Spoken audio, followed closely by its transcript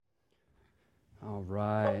All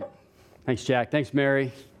right. Thanks, Jack. Thanks,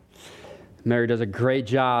 Mary. Mary does a great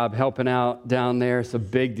job helping out down there. It's a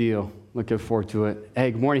big deal. Looking forward to it.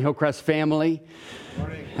 Hey, good morning, Hillcrest family. Good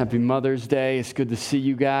morning. Happy Mother's Day. It's good to see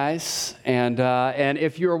you guys. And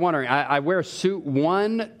if you were wondering, I wear a suit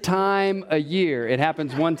one time a year. It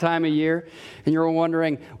happens one time a year. And you're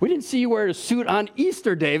wondering, we didn't see you wear a suit on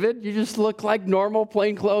Easter, David. You just look like normal,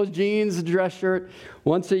 plain clothes, jeans, a dress shirt.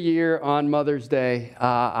 Once a year on Mother's Day,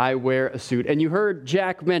 I wear a suit. And you heard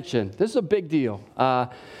Jack mention, this is a big deal.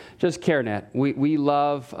 Just CareNet. We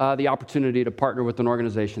love the opportunity to partner with an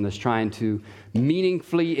organization that's trying to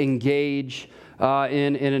meaningfully engage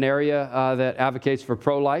in an area that advocates for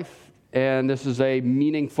pro-life. And this is a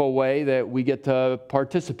meaningful way that we get to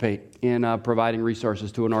participate in providing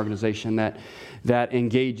resources to an organization that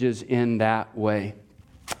engages in that way.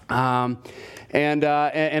 And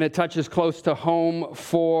it touches close to home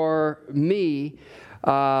for me.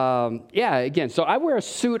 Again, so I wear a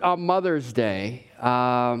suit on Mother's Day,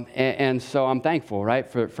 and so I'm thankful, right,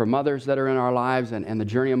 for mothers that are in our lives and the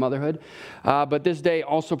journey of motherhood. But this day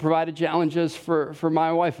also provided challenges for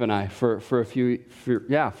my wife and I for a few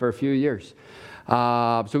years.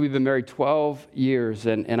 So we've been married 12 years,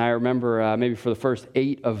 and I remember maybe for the first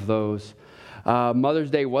 8 of those, Mother's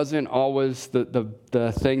Day wasn't always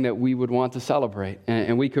the thing that we would want to celebrate.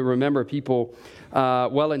 And we could remember people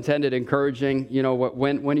well-intended encouraging,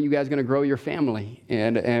 when are you guys going to grow your family?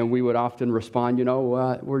 And we would often respond,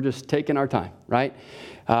 we're just taking our time, right?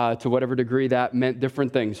 To whatever degree that meant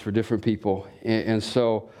different things for different people. And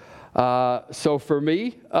so for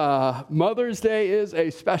me, Mother's Day is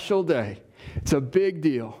a special day. It's a big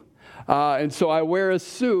deal. And so I wear a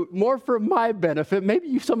suit more for my benefit.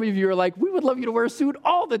 Maybe some of you are like, we would love you to wear a suit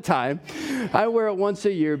all the time. I wear it once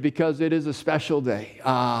a year because it is a special day.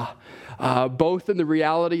 Both in the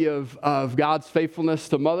reality of God's faithfulness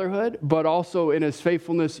to motherhood, but also in his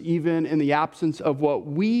faithfulness even in the absence of what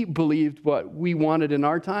we believed, what we wanted in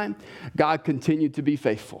our time. God continued to be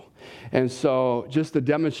faithful. And so just a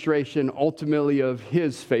demonstration ultimately of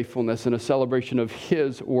his faithfulness and a celebration of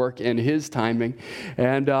his work and his timing.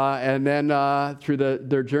 And then through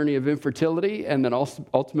their journey of infertility and then also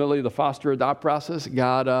ultimately the foster adopt process,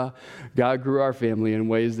 God grew our family in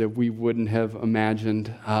ways that we wouldn't have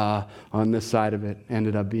imagined on this side of it.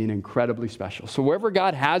 Ended up being incredibly special. So wherever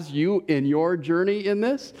God has you in your journey in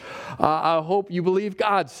this, I hope you believe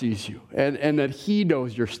God sees you and that he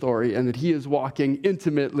knows your story and that he is walking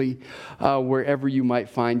intimately wherever you might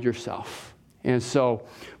find yourself. And so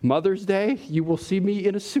Mother's Day, you will see me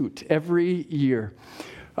in a suit every year.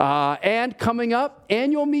 And coming up,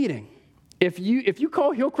 annual meeting. If you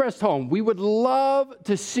call Hillcrest home, we would love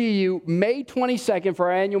to see you May 22nd for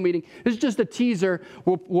our annual meeting. This is just a teaser.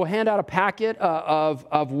 We'll hand out a packet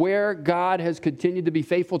of where God has continued to be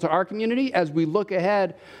faithful to our community as we look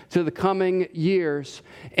ahead to the coming years.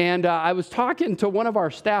 And I was talking to one of our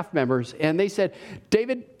staff members, and they said,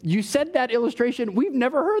 David, you said that illustration. We've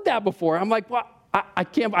never heard that before. I'm like, well,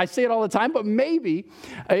 I say it all the time, but maybe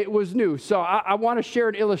it was new. So I want to share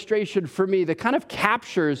an illustration for me that kind of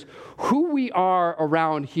captures who we are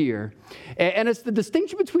around here. And it's the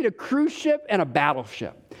distinction between a cruise ship and a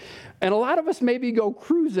battleship. And a lot of us maybe go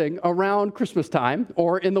cruising around Christmas time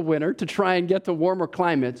or in the winter to try and get to warmer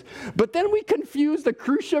climates. But then we confuse the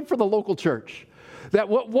cruise ship for the local church. That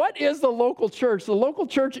what is the local church? The local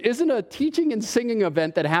church isn't a teaching and singing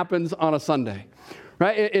event that happens on a Sunday.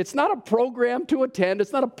 Right? It's not a program to attend.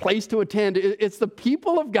 It's not a place to attend. It's the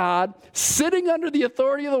people of God sitting under the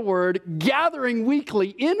authority of the Word, gathering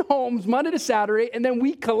weekly in homes Monday to Saturday, and then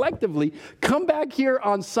we collectively come back here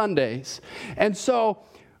on Sundays. And so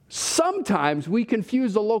sometimes we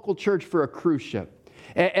confuse the local church for a cruise ship.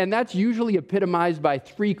 And that's usually epitomized by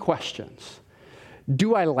 3 questions.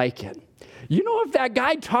 Do I like it? If that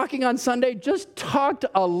guy talking on Sunday just talked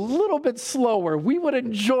a little bit slower, we would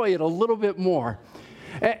enjoy it a little bit more.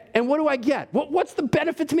 And what do I get? What's the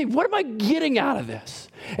benefit to me? What am I getting out of this?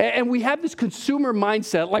 And we have this consumer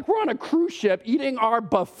mindset, like we're on a cruise ship eating our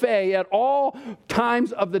buffet at all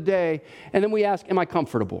times of the day. And then we ask, am I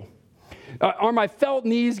comfortable? Are my felt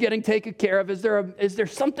needs getting taken care of? Is there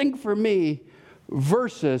something for me?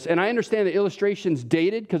 Versus, and I understand the illustration's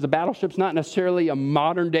dated because the battleship's not necessarily a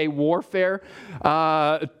modern day warfare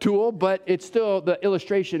tool, but it's still, the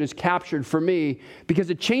illustration is captured for me because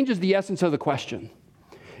it changes the essence of the question.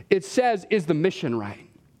 It says, is the mission right?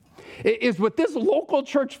 Is what this local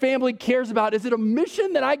church family cares about, is it a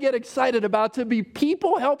mission that I get excited about to be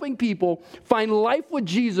people helping people find life with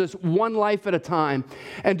Jesus one life at a time?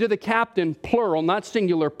 And do the captain, plural, not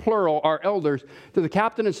singular, plural, our elders, do the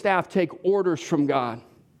captain and staff take orders from God?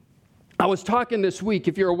 I was talking this week,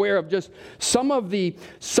 if you're aware of just some of the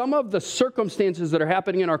circumstances that are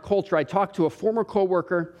happening in our culture. I talked to a former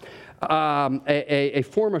coworker, a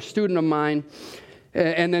former student of mine,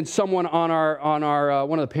 and then someone on our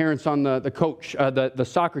one of the parents on the coach, the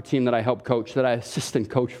soccer team that I help coach, that I assistant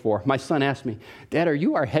coach for. My son asked me, "Dad, are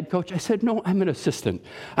you our head coach?" I said, "No, I'm an assistant.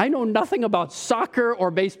 I know nothing about soccer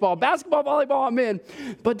or baseball, basketball, volleyball, I'm in.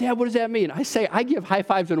 But Dad, what does that mean?" I say, I give high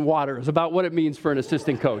fives and water is about what it means for an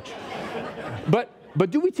assistant coach. But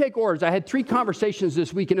do we take orders? I had 3 conversations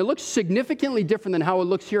this week, and it looks significantly different than how it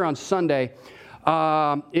looks here on Sunday.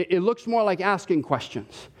 It looks more like asking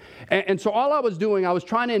questions. And so all I was doing, I was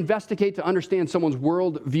trying to investigate to understand someone's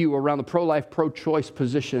worldview around the pro-life, pro-choice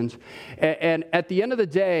positions. And at the end of the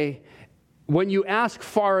day, when you ask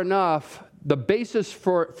far enough, the basis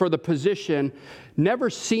for the position never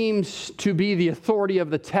seems to be the authority of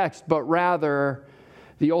the text, but rather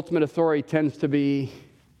the ultimate authority tends to be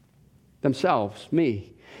themselves,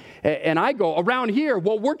 me. And I go, around here,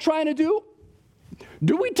 what we're trying to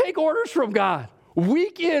do we take orders from God?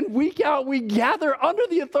 Week in, week out, we gather under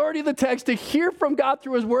the authority of the text to hear from God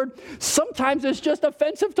through His Word. Sometimes it's just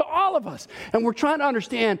offensive to all of us. And we're trying to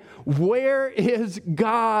understand, where is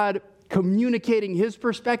God communicating His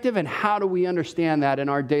perspective, and how do we understand that in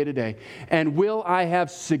our day-to-day? And will I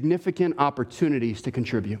have significant opportunities to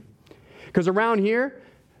contribute? Because around here,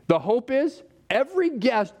 the hope is every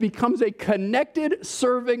guest becomes a connected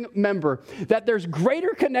serving member, that there's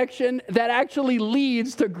greater connection that actually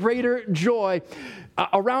leads to greater joy.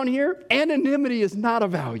 Around here, anonymity is not a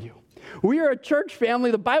value. We are a church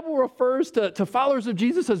family. The Bible refers to followers of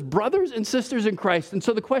Jesus as brothers and sisters in Christ. And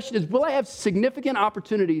so the question is, will I have significant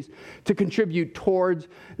opportunities to contribute towards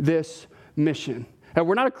this mission? And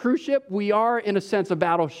we're not a cruise ship. We are, in a sense, a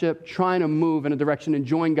battleship trying to move in a direction and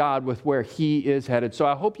join God with where He is headed. So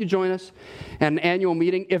I hope you join us at an annual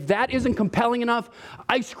meeting. If that isn't compelling enough,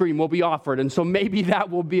 ice cream will be offered. And so maybe that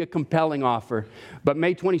will be a compelling offer. But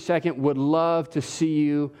May 22nd, would love to see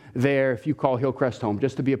you there if you call Hillcrest home,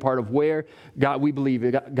 just to be a part of where we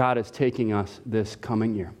believe God is taking us this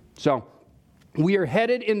coming year. So we are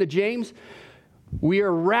headed into James. We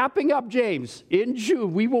are wrapping up James in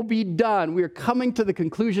June. We will be done. We are coming to the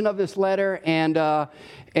conclusion of this letter, and I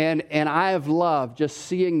have loved just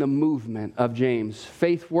seeing the movement of James.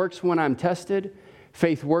 Faith works when I'm tested.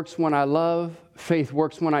 Faith works when I love. Faith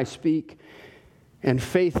works when I speak. And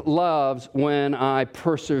faith loves when I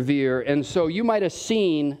persevere. And so you might have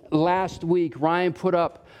seen last week, Ryan put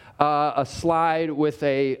up a slide with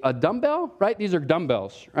a dumbbell, right? These are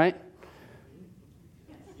dumbbells, right?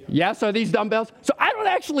 Yes, are these dumbbells? So I don't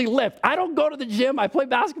actually lift. I don't go to the gym. I play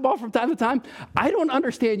basketball from time to time. I don't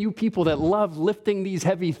understand you people that love lifting these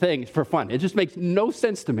heavy things for fun. It just makes no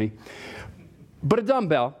sense to me. But a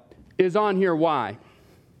dumbbell is on here. Why?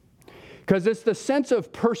 Because it's the sense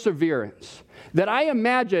of perseverance that I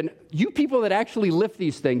imagine you people that actually lift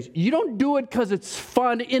these things, you don't do it because it's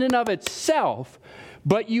fun in and of itself,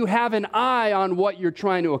 but you have an eye on what you're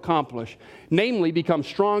trying to accomplish, namely become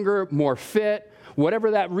stronger, more fit.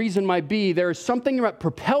 Whatever that reason might be, there is something that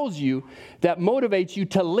propels you, that motivates you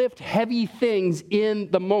to lift heavy things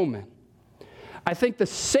in the moment. I think the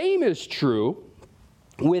same is true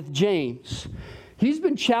with James. He's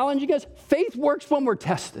been challenging us. Faith works when we're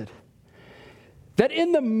tested. That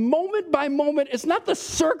in the moment by moment, it's not the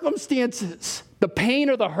circumstances, the pain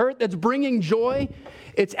or the hurt that's bringing joy.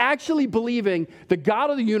 It's actually believing the God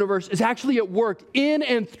of the universe is actually at work in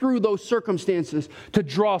and through those circumstances to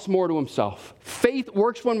draw us more to Himself. Faith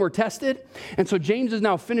works when we're tested. And so James is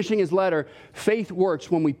now finishing his letter. Faith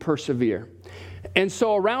works when we persevere. And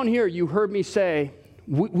so around here, you heard me say,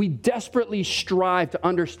 we desperately strive to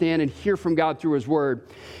understand and hear from God through His Word.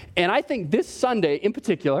 And I think this Sunday in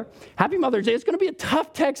particular, Happy Mother's Day, it's going to be a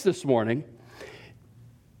tough text this morning.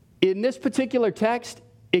 In this particular text,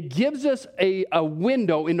 it gives us a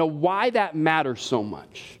window into why that matters so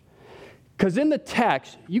much. Because in the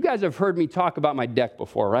text, you guys have heard me talk about my deck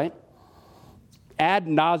before, right? Ad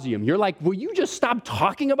nauseum. You're like, will you just stop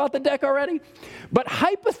talking about the deck already? But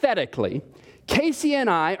hypothetically, Casey and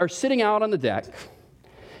I are sitting out on the deck,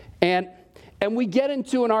 and we get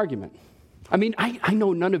into an argument. I mean, I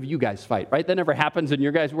know none of you guys fight, right? That never happens in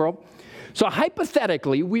your guys' world. So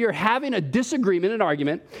hypothetically, we are having a disagreement, an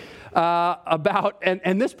argument, about,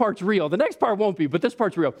 and this part's real. The next part won't be, but this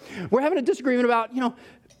part's real. We're having a disagreement about,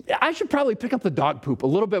 I should probably pick up the dog poop a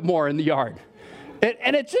little bit more in the yard.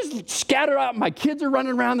 And it's just scattered out. My kids are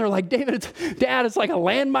running around. They're like, David, Dad, it's like a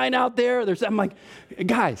landmine out there. I'm like,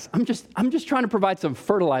 guys, I'm just trying to provide some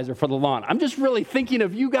fertilizer for the lawn. I'm just really thinking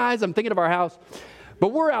of you guys. I'm thinking of our house.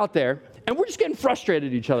 But we're out there, and we're just getting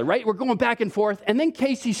frustrated at each other, right? We're going back and forth. And then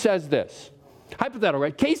Casey says this. Hypothetical,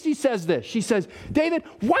 right? Casey says this. She says, David,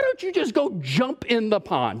 why don't you just go jump in the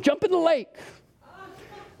pond, jump in the lake?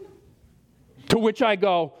 To which I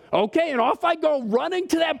go, okay, and off I go running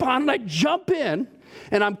to that pond, and I jump in,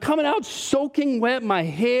 and I'm coming out soaking wet. My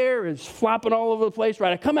hair is flopping all over the place,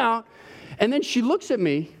 right? I come out, and then she looks at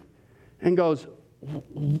me and goes,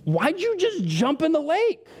 why'd you just jump in the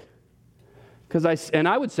lake? And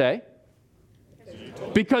I would say,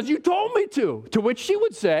 because you told me to. To which she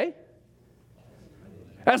would say,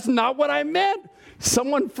 that's not what I meant.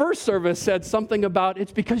 Someone first service said something about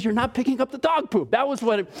it's because you're not picking up the dog poop. That was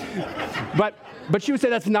what it, but she would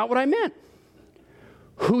say that's not what I meant.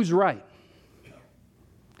 Who's right?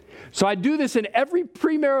 So I do this in every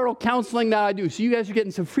premarital counseling that I do. So you guys are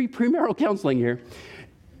getting some free premarital counseling here.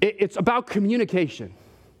 It's about communication.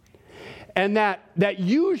 And that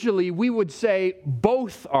usually we would say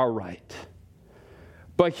both are right.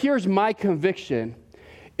 But here's my conviction,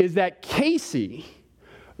 is that Casey,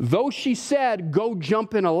 though she said, go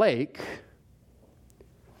jump in a lake,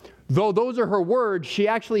 though those are her words, she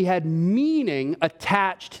actually had meaning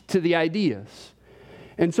attached to the ideas.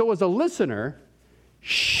 And so as a listener,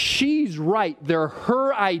 she's right. They're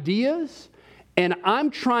her ideas, and I'm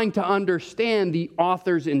trying to understand the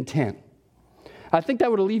author's intent. I think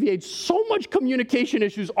that would alleviate so much communication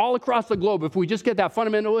issues all across the globe if we just get that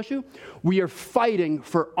fundamental issue. We are fighting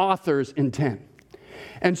for author's intent.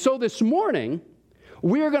 And so this morning,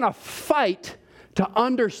 we are going to fight to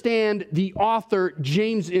understand the author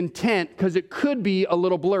James' intent, because it could be a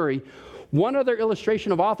little blurry. One other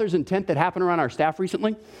illustration of author's intent that happened around our staff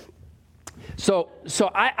recently. So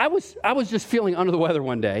I was just feeling under the weather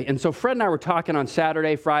one day, and so Fred and I were talking on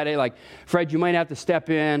Saturday, Friday, like, Fred, you might have to step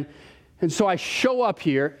in. And so I show up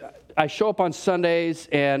here. I show up on Sundays,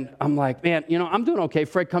 and I'm like, man, I'm doing okay.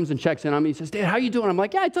 Fred comes and checks in on me. He says, Dad, how you doing? I'm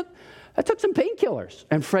like, yeah, I took some painkillers.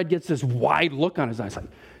 And Fred gets this wide look on his eyes, like,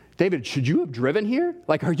 David, should you have driven here?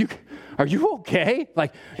 Like, are you okay?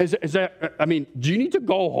 Like, do you need to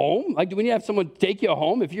go home? Like, do we need to have someone take you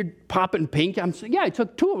home if you're popping painkillers? I'm saying, yeah, I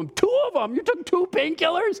took 2 of them. 2 of them? You took 2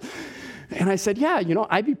 painkillers? And I said, yeah,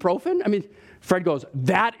 ibuprofen. Fred goes,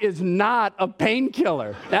 that is not a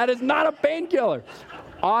painkiller. That is not a painkiller.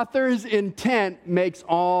 Author's intent makes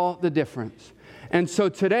all the difference. And so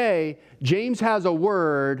today, James has a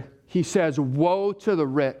word. He says, woe to the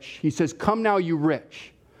rich. He says, come now, you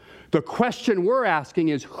rich. The question we're asking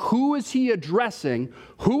is, who is he addressing?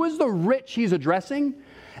 Who is the rich he's addressing?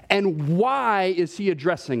 And why is he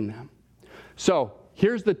addressing them? So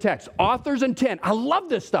here's the text. Author's intent. I love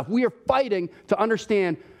this stuff. We are fighting to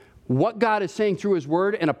understand what God is saying through his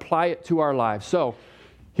word and apply it to our lives. So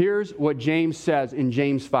here's what James says in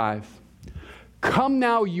James 5. Come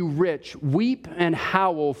now, you rich, weep and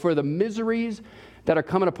howl for the miseries that are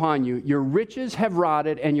coming upon you. Your riches have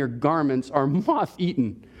rotted and your garments are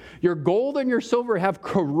moth-eaten. Your gold and your silver have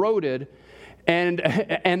corroded, and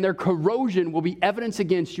their corrosion will be evidence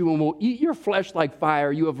against you and will eat your flesh like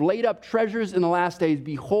fire. You have laid up treasures in the last days.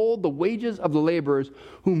 Behold, the wages of the laborers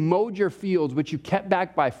who mowed your fields, which you kept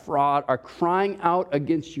back by fraud, are crying out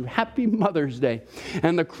against you. Happy Mother's Day.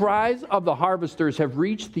 And the cries of the harvesters have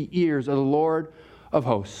reached the ears of the Lord of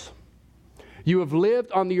hosts. You have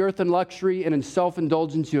lived on the earth in luxury and in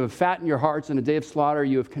self-indulgence. You have fattened your hearts in a day of slaughter.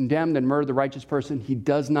 You have condemned and murdered the righteous person. He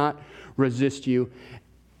does not resist you.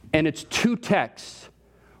 And it's 2 texts.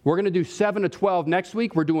 We're going to do 7 to 12 next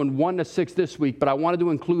week. We're doing 1 to 6 this week, but I wanted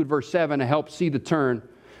to include verse 7 to help see the turn.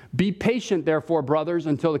 Be patient, therefore, brothers,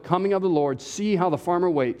 until the coming of the Lord. See how the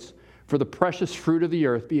farmer waits for the precious fruit of the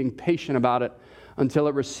earth, being patient about it until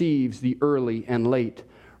it receives the early and late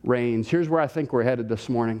rains. Here's where I think we're headed this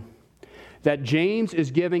morning. That James is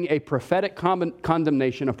giving a prophetic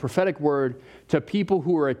condemnation, a prophetic word to people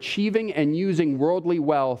who are achieving and using worldly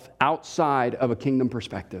wealth outside of a kingdom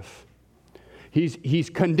perspective. He's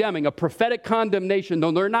condemning a prophetic condemnation, though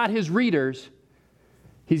they're not his readers.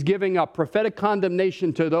 He's giving a prophetic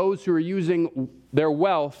condemnation to those who are using their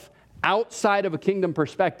wealth outside of a kingdom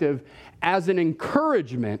perspective as an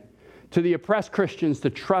encouragement to the oppressed Christians to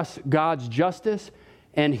trust God's justice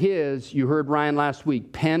and his, you heard Ryan last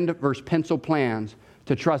week, penned versus pencil plans,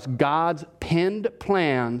 to trust God's penned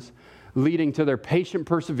plans leading to their patient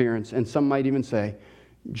perseverance, and some might even say,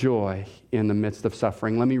 joy in the midst of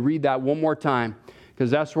suffering. Let me read that one more time,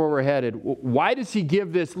 because that's where we're headed. Why does he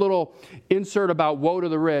give this little insert about woe to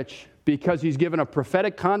the rich? Because he's given a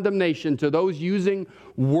prophetic condemnation to those using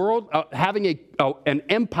having an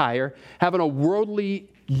empire, having a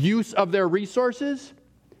worldly use of their resources.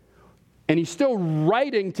 And he's still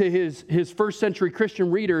writing to his first century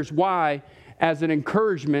Christian readers. Why? as an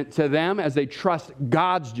encouragement to them as they trust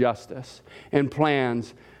God's justice and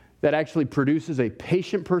plans that actually produces a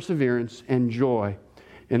patient perseverance and joy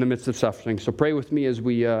in the midst of suffering. So pray with me as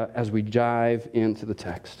we dive into the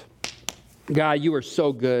text. God, you are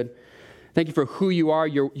so good. Thank you for who you are.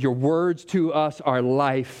 Your words to us are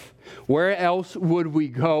life. Where else would we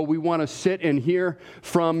go? We want to sit and hear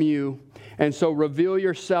from you. And so reveal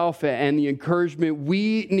yourself and the encouragement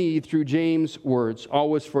we need through James' words,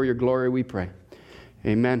 always for your glory, we pray.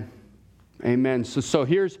 Amen. Amen. So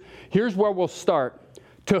here's where we'll start.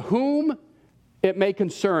 To whom it may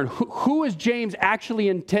concern. Who is James actually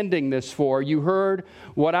intending this for? You heard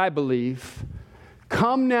what I believe.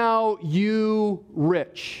 Come now, you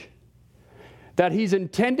rich. That he's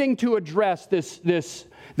intending to address this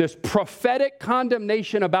prophetic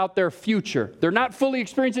condemnation about their future. They're not fully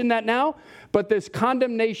experiencing that now, but this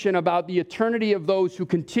condemnation about the eternity of those who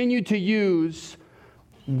continue to use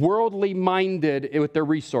worldly minded with their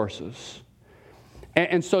resources.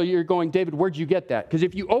 And so you're going, David, where'd you get that? Because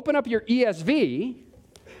if you open up your ESV,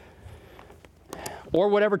 or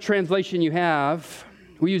whatever translation you have,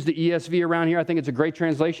 we use the ESV around here. I think it's a great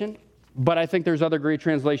translation, but I think there's other great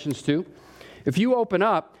translations too. If you open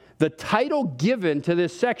up, the title given to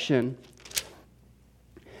this section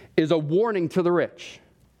is a warning to the rich.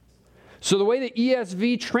 So the way the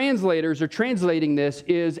ESV translators are translating this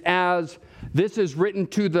is as this is written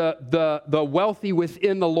to the wealthy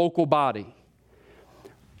within the local body,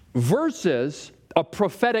 versus a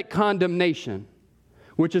prophetic condemnation,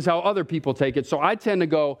 which is how other people take it. So I tend to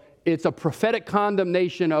go, it's a prophetic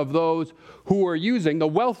condemnation of those who are using, the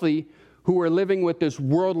wealthy, who are living with this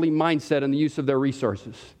worldly mindset and the use of their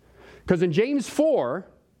resources. Because in James 4,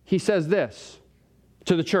 he says this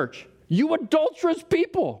to the church, you adulterous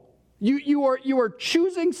people, you are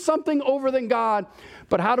choosing something over than God,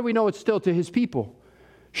 but how do we know it's still to his people?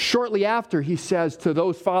 Shortly after, he says to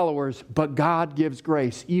those followers, but God gives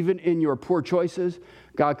grace. Even in your poor choices,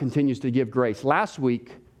 God continues to give grace. Last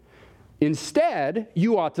week, instead,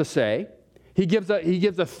 you ought to say, he gives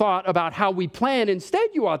a thought about how we plan.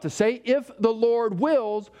 Instead, you ought to say, if the Lord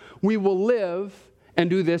wills, we will live and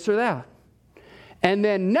do this or that. And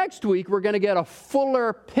then next week, we're going to get a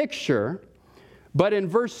fuller picture. But in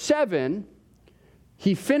verse 7,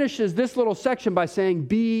 he finishes this little section by saying,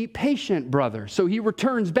 be patient, brother. So he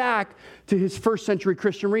returns back to his first century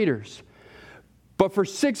Christian readers. But for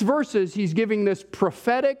 6 verses, he's giving this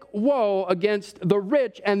prophetic woe against the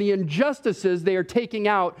rich and the injustices they are taking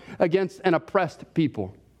out against an oppressed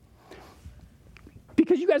people.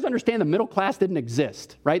 Because you guys understand the middle class didn't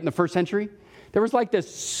exist, right, in the first century? There was like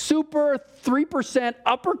this super 3%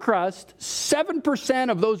 upper crust, 7%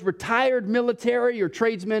 of those retired military or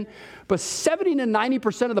tradesmen, but 70 to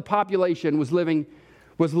 90% of the population was living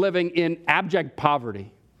in abject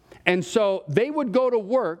poverty. And so they would go to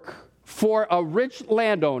work for a rich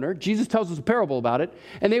landowner. Jesus tells us a parable about it.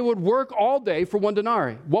 And they would work all day for 1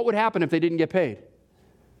 denarii. What would happen if they didn't get paid?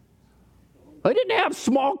 They didn't have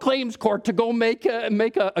small claims court to go make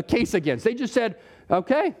a case against. They just said,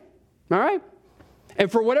 okay, all right. And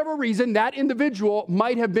for whatever reason, that individual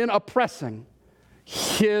might have been oppressing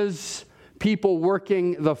his people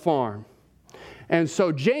working the farm. And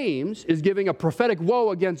so James is giving a prophetic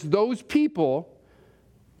woe against those people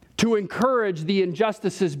to encourage the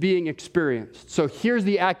injustices being experienced. So here's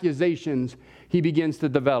the accusations he begins to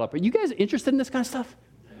develop. Are you guys interested in this kind of stuff?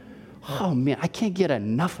 Oh man, I can't get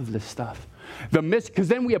enough of this stuff. Because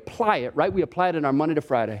then we apply it, right? We apply it in our Monday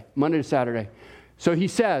to Saturday. So he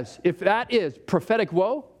says, if that is prophetic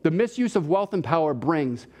woe, the misuse of wealth and power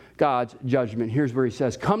brings God's judgment. Here's where he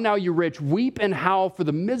says, come now, you rich, weep and howl for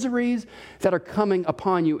the miseries that are coming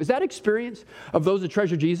upon you. Is that experience of those that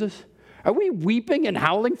treasure Jesus? Are we weeping and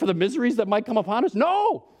howling for the miseries that might come upon us?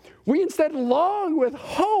 No. We instead long with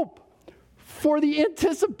hope for the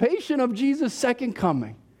anticipation of Jesus' second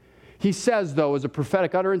coming. He says, though, as a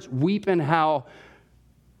prophetic utterance, weep and howl,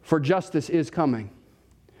 for justice is coming.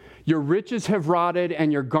 Your riches have rotted,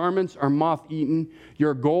 and your garments are moth-eaten.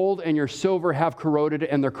 Your gold and your silver have corroded,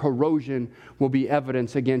 and their corrosion will be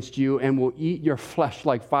evidence against you, and will eat your flesh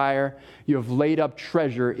like fire. You have laid up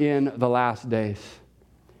treasure in the last days.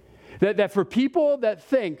 That for people that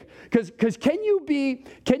think, because can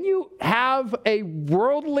you have a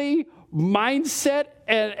worldly mindset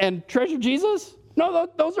and treasure Jesus? No,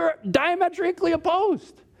 those are diametrically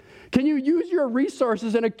opposed. Can you use your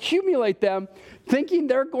resources and accumulate them thinking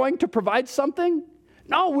they're going to provide something?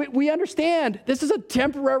 No, we understand this is a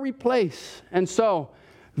temporary place. And so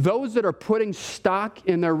those that are putting stock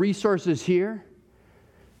in their resources here,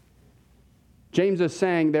 James is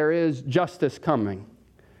saying there is justice coming.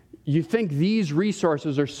 you think these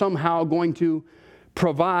resources are somehow going to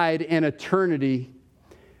provide an eternity,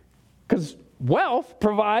 because wealth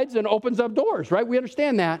provides and opens up doors, right? We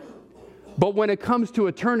understand that. But when it comes to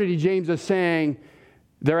eternity, James is saying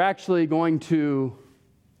they're going to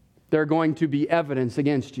be evidence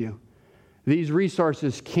against you. These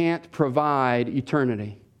resources can't provide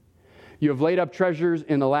eternity. You have laid up treasures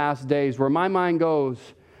in the last days. Where my mind goes,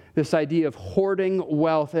 this idea of hoarding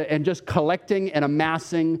wealth and just collecting and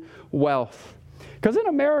amassing wealth. Because in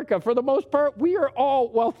America, for the most part, we are all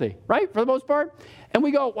wealthy, right? For the most part. And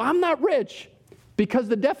we go, well, I'm not rich. Because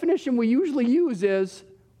the definition we usually use is,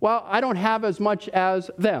 well, I don't have as much as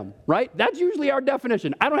them, right? That's usually our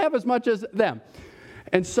definition. I don't have as much as them.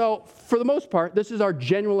 And so, for the most part, this is our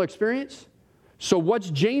general experience. So what's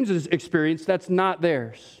James's experience? That's not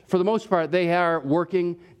theirs. For the most part, they are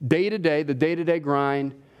working day to day, the day-to-day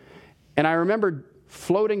grind. And I remember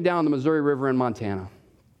floating down the Missouri River in Montana.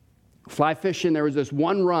 Fly fishing, there was this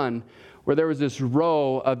one run where there was this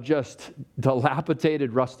row of just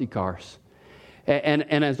dilapidated, rusty cars.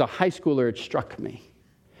 And as a high schooler, it struck me.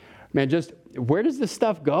 Man, just where does this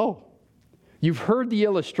stuff go? You've heard the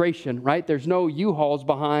illustration, right? There's no U-Hauls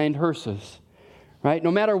behind hearses, right?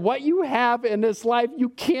 No matter what you have in this life, you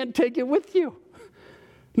can't take it with you,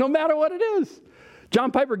 no matter what it is.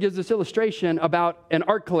 John Piper gives this illustration about an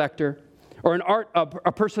art collector or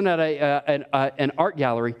a person at an art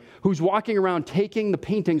gallery who's walking around taking the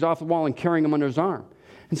paintings off the wall and carrying them under his arm.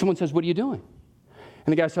 And someone says, "What are you doing?"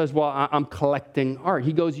 And the guy says, "Well, I'm collecting art."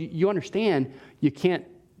 He goes, you understand, you can't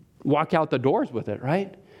walk out the doors with it,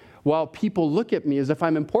 right? Well, people look at me as if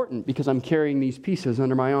I'm important because I'm carrying these pieces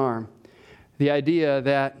under my arm. The idea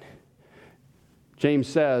that James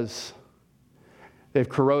says they've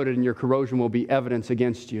corroded and your corrosion will be evidence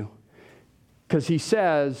against you. Because he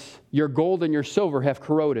says your gold and your silver have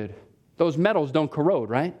corroded. Those metals don't corrode,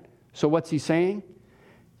 right? So what's he saying?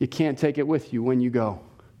 You can't take it with you when you go.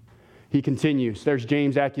 He continues. There's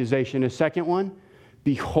James' accusation. His second one,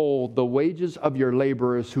 behold, the wages of your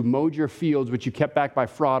laborers who mowed your fields, which you kept back by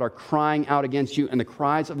fraud, are crying out against you, and the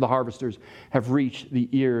cries of the harvesters have reached the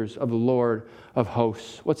ears of the Lord of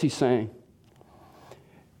hosts. What's he saying?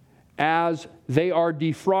 As they are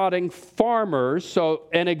defrauding farmers, so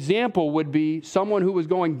an example would be someone who was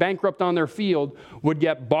going bankrupt on their field would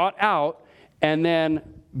get bought out and then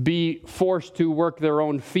be forced to work their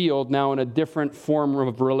own field now in a different form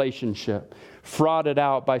of relationship. Frauded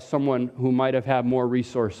out by someone who might have had more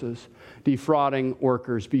resources. Defrauding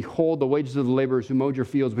workers. Behold, the wages of the laborers who mowed your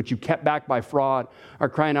fields, but you kept back by fraud, are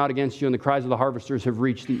crying out against you, and the cries of the harvesters have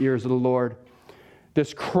reached the ears of the Lord.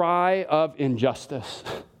 This cry of injustice.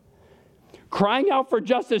 Crying out for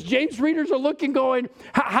justice. James readers are looking going,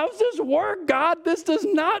 how's this work, God? This does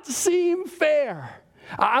not seem fair.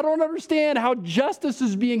 I don't understand how justice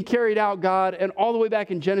is being carried out, God. And all the way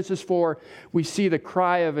back in Genesis 4, we see the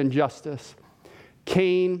cry of injustice.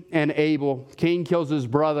 Cain and Abel. Cain kills his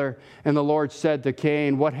brother, and the Lord said to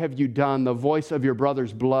Cain, "What have you done? The voice of your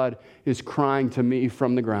brother's blood is crying to me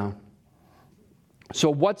from the ground." So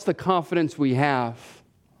what's the confidence we have?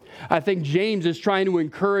 I think James is trying to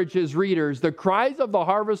encourage his readers. The cries of the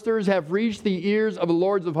harvesters have reached the ears of the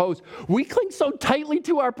Lords of hosts. We cling so tightly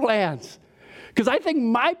to our plans because I think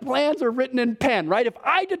my plans are written in pen, right? If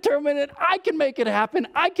I determine it, I can make it happen.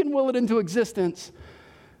 I can will it into existence.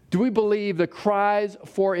 Do we believe the cries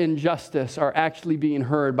for injustice are actually being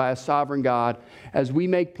heard by a sovereign God? As we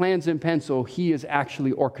make plans in pencil, He is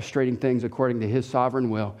actually orchestrating things according to His sovereign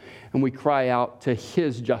will, and we cry out to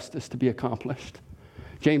His justice to be accomplished.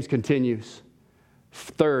 James continues.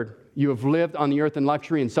 Third, you have lived on the earth in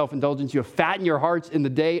luxury and self-indulgence. You have fattened your hearts in the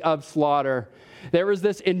day of slaughter. There is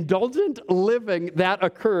this indulgent living that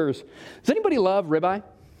occurs. Does anybody love ribeye?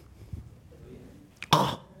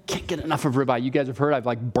 Oh, can't get enough of ribeye. You guys have heard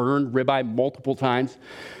I've burned ribeye multiple times.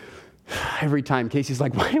 Every time Casey's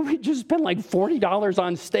like, why don't we just spend $40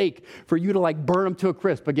 on steak for you to burn them to a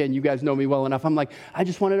crisp? Again, you guys know me well enough. I'm like, I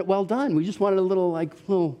just wanted it well done. We just wanted a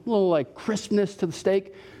little crispness to the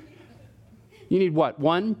steak. You need what?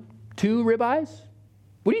 1, 2 ribeyes?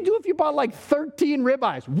 What do you do if you bought 13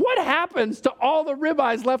 ribeyes? What happens to all the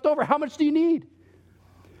ribeyes left over? How much do you need?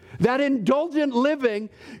 That indulgent living,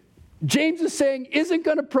 James is saying, isn't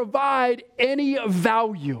going to provide any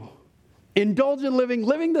value. Indulgent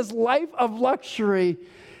living this life of luxury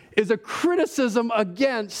is a criticism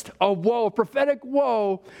against a woe, a prophetic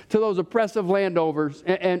woe to those oppressive landowners.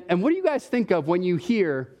 And what do you guys think of when you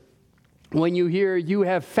hear you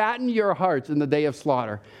have fattened your hearts in the day of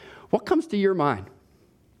slaughter? What comes to your mind?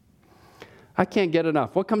 I can't get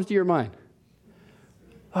enough. What comes to your mind?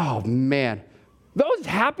 Oh, man. Those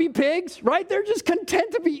happy pigs, right? They're just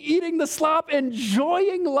content to be eating the slop,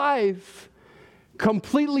 enjoying life,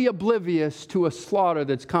 completely oblivious to a slaughter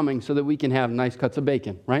that's coming so that we can have nice cuts of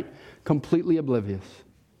bacon, right? Completely oblivious.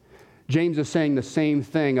 James is saying the same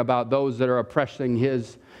thing about those that are oppressing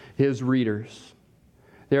his readers.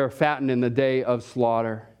 They are fattened in the day of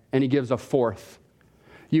slaughter. And he gives a fourth.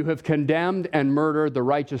 You have condemned and murdered the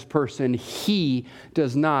righteous person. He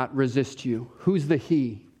does not resist you. Who's the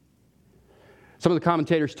he? Some of the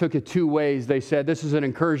commentators took it two ways. They said this is an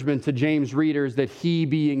encouragement to James' readers that he,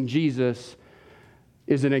 being Jesus,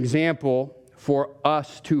 is an example for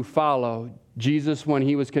us to follow. Jesus, when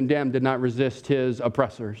he was condemned, did not resist his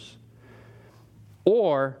oppressors.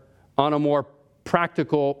 Or, on a more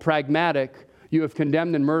practical, pragmatic, you have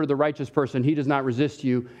condemned and murdered the righteous person. He does not resist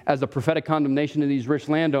you. As a prophetic condemnation to these rich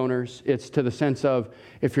landowners, it's to the sense of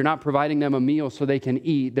if you're not providing them a meal so they can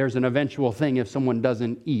eat, there's an eventual thing if someone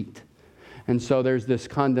doesn't eat. And so there's this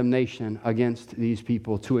condemnation against these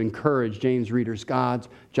people to encourage James' readers, God's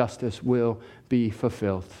justice will be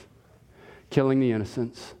fulfilled. Killing the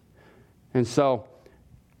innocents. And so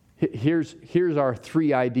here's our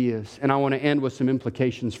three ideas. And I want to end with some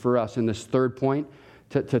implications for us in this third point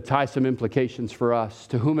to tie some implications for us.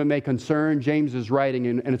 To whom it may concern, James is writing,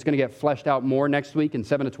 and it's going to get fleshed out more next week in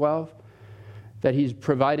 7 to 12, that he's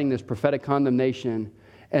providing this prophetic condemnation,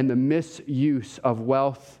 and the misuse of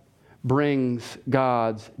wealth brings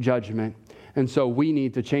God's judgment. And so we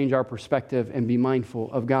need to change our perspective and be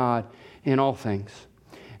mindful of God in all things.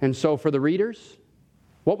 And so for the readers,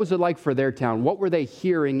 what was it like for their town? What were they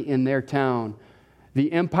hearing in their town?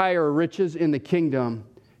 The empire or riches in the kingdom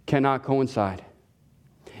cannot coincide.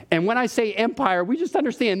 And when I say empire, we just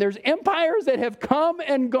understand there's empires that have come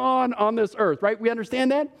and gone on this earth, right? We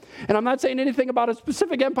understand that? And I'm not saying anything about a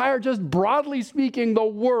specific empire, just broadly speaking, the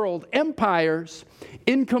world, empires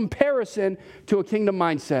in comparison to a kingdom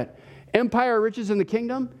mindset. Empire riches in the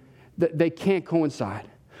kingdom, they can't coincide.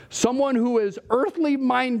 Someone who is earthly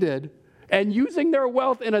minded and using their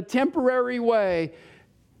wealth in a temporary way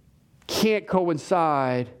can't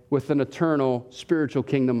coincide with an eternal spiritual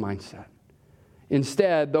kingdom mindset.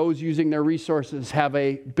 Instead, those using their resources have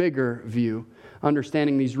a bigger view,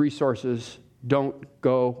 understanding these resources don't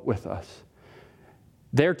go with us.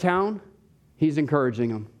 Their town, he's encouraging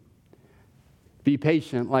them. Be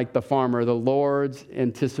patient like the farmer. The Lord's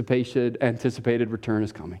anticipated return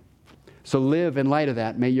is coming. So live in light of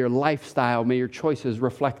that. May your lifestyle, may your choices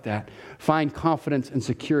reflect that. Find confidence and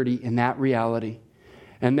security in that reality.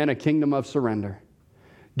 And then a kingdom of surrender.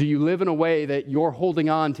 Do you live in a way that you're holding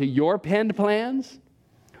on to your penned plans?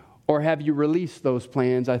 Or have you released those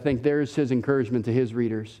plans? I think there's his encouragement to his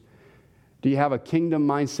readers. Do you have a kingdom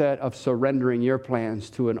mindset of surrendering your plans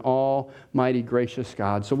to an almighty, gracious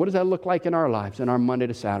God? So what does that look like in our lives, in our Monday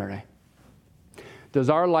to Saturday? Does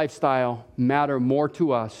our lifestyle matter more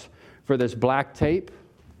to us for this black tape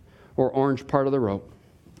or orange part of the rope?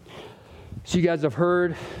 So you guys have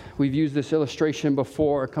heard, we've used this illustration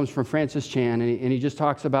before. It comes from Francis Chan, and he just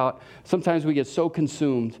talks about sometimes we get so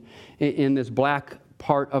consumed in this black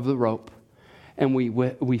part of the rope, and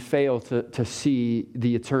we fail to see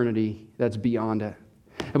the eternity that's beyond it.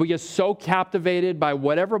 And we get so captivated by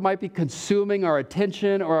whatever might be consuming our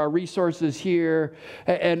attention or our resources here,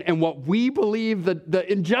 and what we believe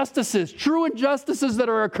the injustices, true injustices that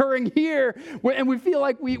are occurring here, and we feel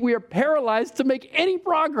like we are paralyzed to make any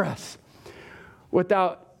progress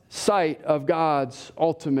without sight of God's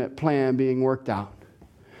ultimate plan being worked out.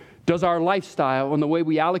 Does our lifestyle and the way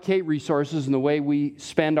we allocate resources and the way we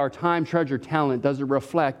spend our time, treasure, talent, does it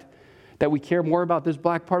reflect that we care more about this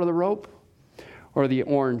black part of the rope or the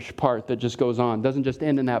orange part that just goes on? Doesn't just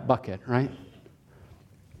end in that bucket, right?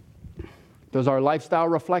 Does our lifestyle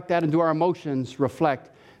reflect that, and do our emotions reflect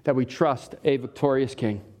that we trust a victorious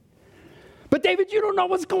King? But David, you don't know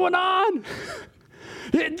what's going on.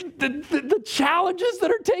 The challenges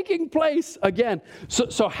that are taking place. Again,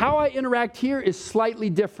 so how I interact here is slightly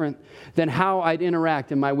different than how I'd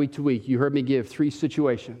interact in my week to week. You heard me give 3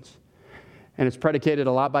 situations, and it's predicated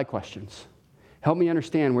a lot by questions. Help me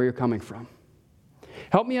understand where you're coming from.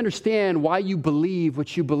 Help me understand why you believe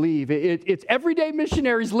what you believe. It's everyday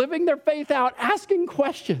missionaries living their faith out, asking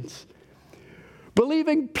questions,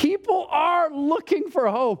 believing people are looking for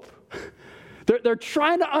hope. They're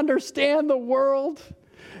trying to understand the world,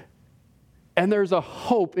 and there's a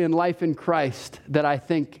hope in life in Christ that I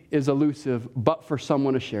think is elusive, but for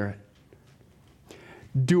someone to share it.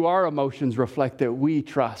 Do our emotions reflect that we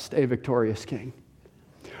trust a victorious King?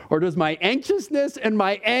 Or does my anxiousness and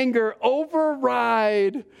my anger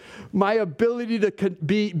override my ability to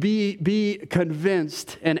be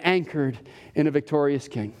convinced and anchored in a victorious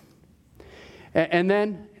King? And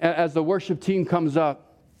then, as the worship team comes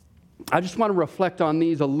up, I just want to reflect on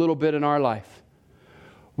these a little bit in our life.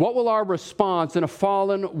 What will our response in a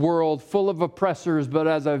fallen world full of oppressors, but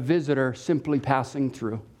as a visitor simply passing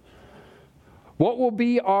through? What will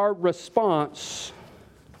be our response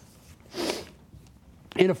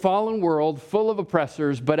in a fallen world full of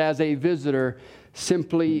oppressors, but as a visitor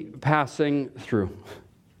simply passing through?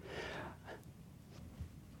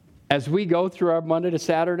 As we go through our Monday to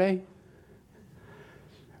Saturday,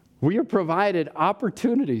 we are provided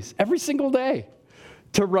opportunities every single day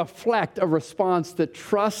to reflect a response that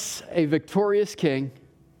trusts a victorious King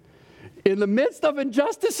in the midst of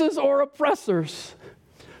injustices or oppressors,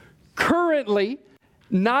 currently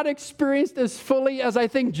not experienced as fully as I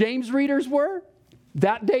think James readers were.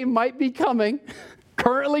 That day might be coming,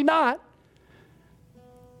 currently not,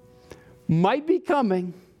 might be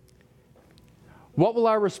coming. What will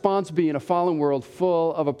our response be in a fallen world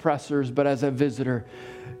full of oppressors, but as a visitor?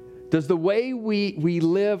 Does the way we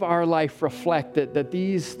live our life reflect that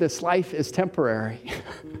this life is temporary?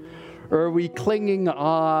 Or are we clinging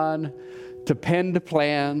on to penned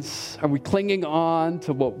plans? Are we clinging on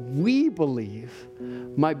to what we believe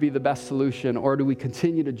might be the best solution? Or do we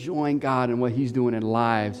continue to join God in what He's doing in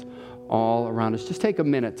lives all around us? Just take a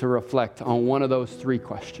minute to reflect on one of those three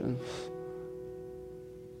questions.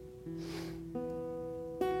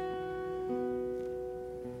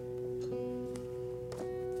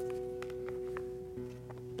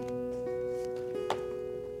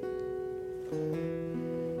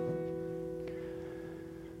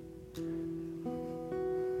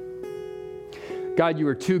 God, you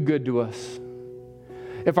are too good to us.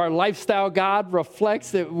 If our lifestyle, God,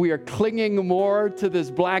 reflects that we are clinging more to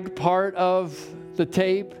this black part of the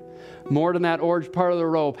tape, more than that orange part of the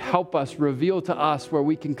rope, help us, reveal to us where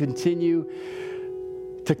we can continue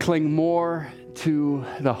to cling more to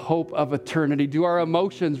the hope of eternity. Do our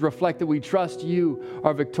emotions reflect that we trust you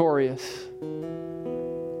are victorious?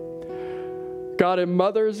 God, in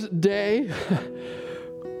Mother's Day,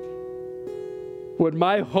 when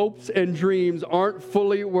my hopes and dreams aren't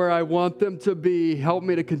fully where I want them to be, help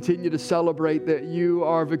me to continue to celebrate that you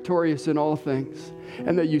are victorious in all things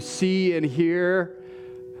and that you see and hear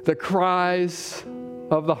the cries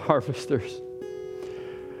of the harvesters.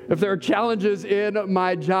 If there are challenges in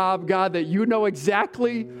my job, God, that you know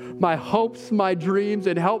exactly my hopes, my dreams,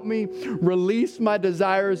 and help me release my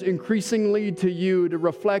desires increasingly to you to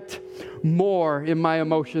reflect more in my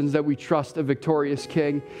emotions that we trust a victorious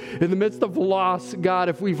King. In the midst of loss, God,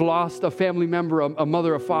 if we've lost a family member, a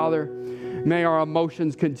mother, a father, may our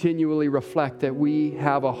emotions continually reflect that we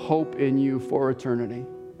have a hope in you for eternity.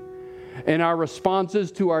 And our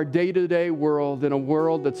responses to our day-to-day world, in a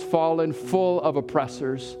world that's fallen full of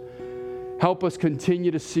oppressors, help us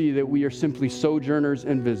continue to see that we are simply sojourners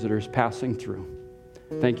and visitors passing through.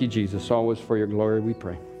 Thank you, Jesus. Always for your glory we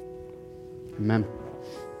pray. Amen.